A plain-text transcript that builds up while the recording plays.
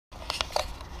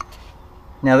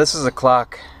Now this is a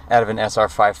clock out of an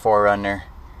SR5 4Runner.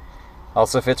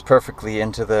 Also fits perfectly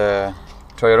into the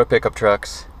Toyota pickup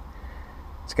trucks.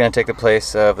 It's going to take the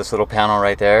place of this little panel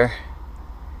right there.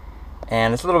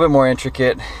 And it's a little bit more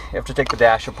intricate. You have to take the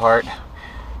dash apart,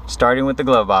 starting with the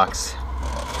glove box.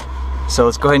 So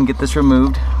let's go ahead and get this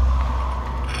removed.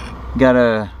 Got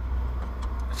a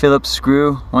Phillips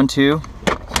screw, 1, 2.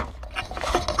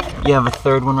 You have a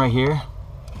third one right here.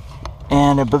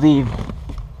 And I believe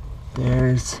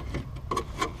there's,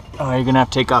 oh, you're gonna have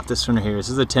to take off this one right here. This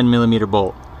is a 10mm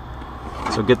bolt.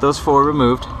 So get those 4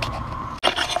 removed.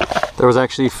 There was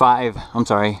actually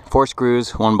 4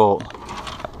 screws, 1 bolt.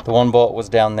 The 1 bolt was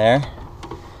down there.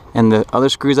 And the other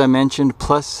screws I mentioned,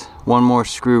 plus 1 more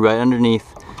screw right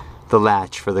underneath the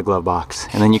latch for the glove box.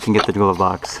 And then you can get the glove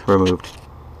box removed.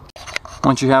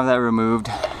 Once you have that removed,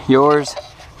 yours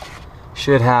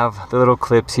should have the little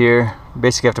clips here. You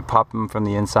basically have to pop them from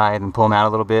the inside and pull them out a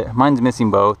little bit. Mine's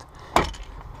missing both.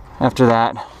 After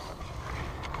that,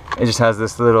 it just has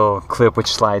this little clip which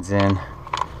slides in.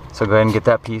 So go ahead and get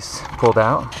that piece pulled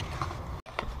out.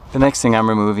 The next thing I'm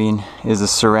removing is the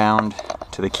surround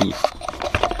to the key.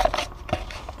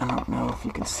 I don't know if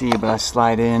you can see, but I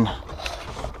slide in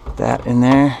that in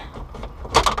there.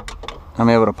 I'm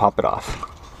able to pop it off.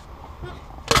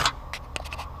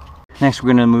 Next, we're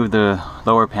going to move the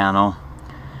lower panel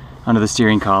under the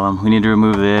steering column. We need to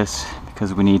remove this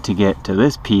because we need to get to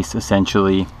this piece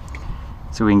essentially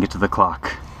so we can get to the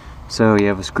clock. So you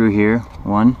have a screw here,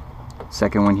 1,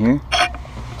 second one here,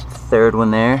 third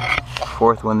one there,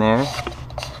 4th one there,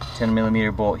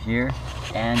 10mm bolt here,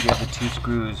 and you have the 2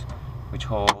 screws which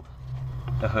hold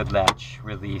the hood latch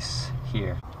release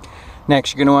here.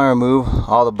 Next, you're going to want to remove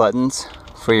all the buttons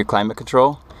for your climate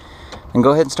control and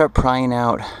go ahead and start prying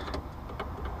out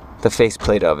the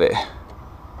faceplate of it.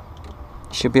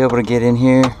 You should be able to get in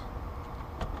here,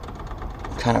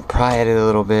 kind of pry at it a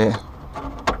little bit.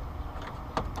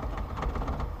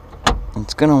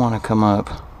 It's gonna want to come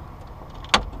up.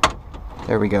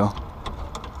 There we go.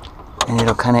 And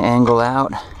it'll kind of angle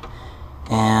out,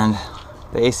 and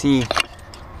the AC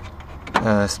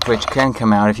switch can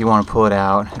come out if you want to pull it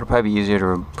out. It'll probably be easier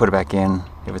to put it back in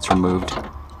if it's removed.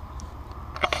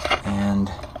 And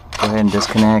go ahead and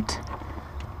disconnect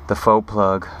the faux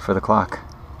plug for the clock.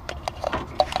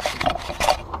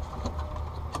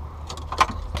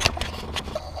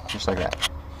 Just like that.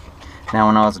 Now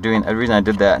when I was doing, the reason I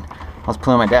did that, I was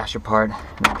pulling my dash apart,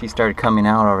 and this piece started coming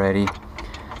out already,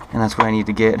 and that's what I need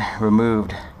to get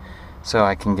removed so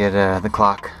I can get the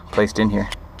clock placed in here.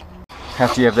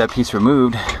 After you have that piece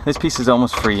removed, this piece is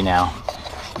almost free now.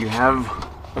 You have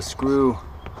a screw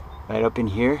right up in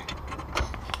here,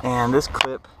 and this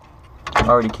clip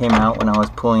already came out when I was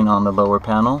pulling on the lower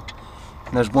panel.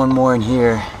 And there's one more in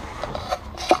here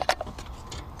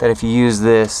that if you use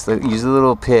this, use a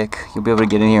little pick, you'll be able to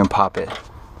get in here and pop it.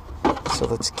 So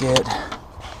let's get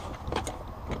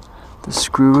the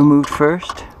screw removed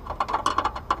first.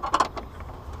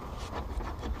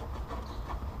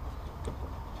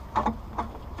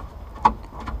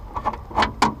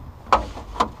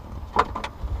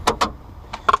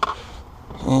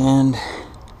 And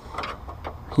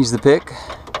use the pick.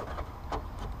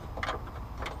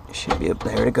 It should be up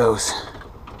there. It goes.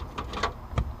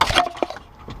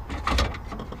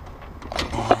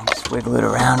 And just wiggle it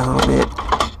around a little bit,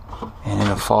 and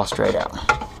it'll fall straight out.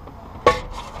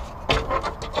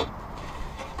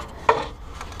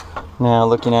 Now,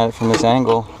 looking at it from this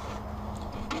angle,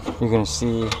 you're going to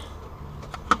see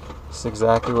this is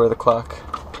exactly where the clock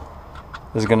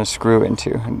is going to screw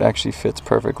into. It actually fits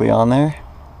perfectly on there.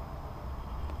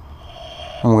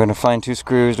 I'm going to find 2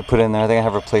 screws to put in there. I think I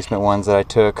have replacement ones that I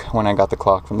took when I got the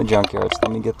clock from the junkyard. So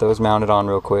let me get those mounted on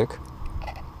real quick.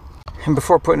 And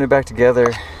before putting it back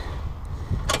together,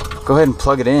 go ahead and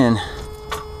plug it in.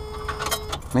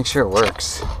 Make sure it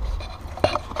works.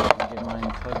 Get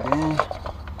mine plugged in.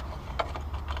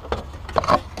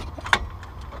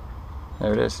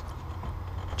 There it is.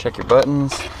 Check your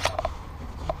buttons.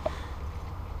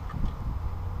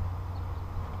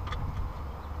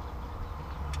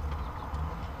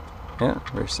 Yeah,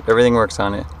 everything works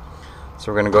on it.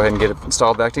 So we're going to go ahead and get it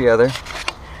installed back together.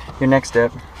 Your next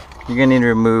step, you're going to need to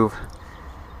remove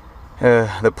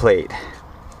the plate.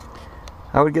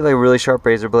 I would get like a really sharp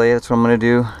razor blade. That's what I'm going to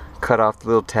do. Cut off the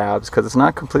little tabs because it's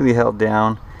not completely held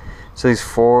down. So these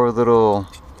 4 little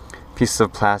pieces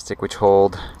of plastic which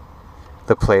hold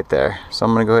the plate there. So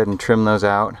I'm going to go ahead and trim those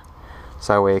out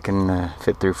so that way it can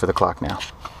fit through for the clock now.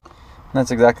 And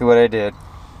that's exactly what I did.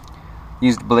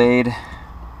 Used the blade,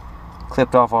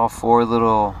 clipped off all 4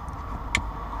 little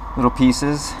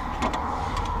pieces.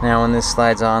 Now when this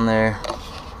slides on there,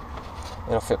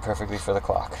 it'll fit perfectly for the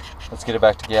clock. Let's get it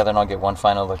back together and I'll get one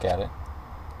final look at it.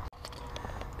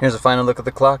 Here's a final look at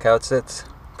the clock, how it sits.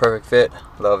 Perfect fit,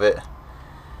 love it.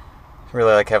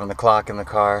 Really like having the clock in the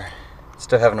car.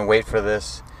 Still having to wait for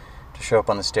this to show up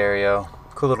on the stereo.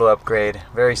 Cool little upgrade,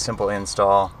 very simple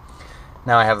install.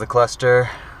 Now I have the cluster,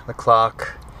 the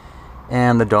clock,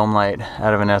 and the dome light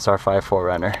out of an SR5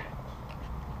 4Runner.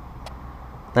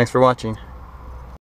 Thanks for watching.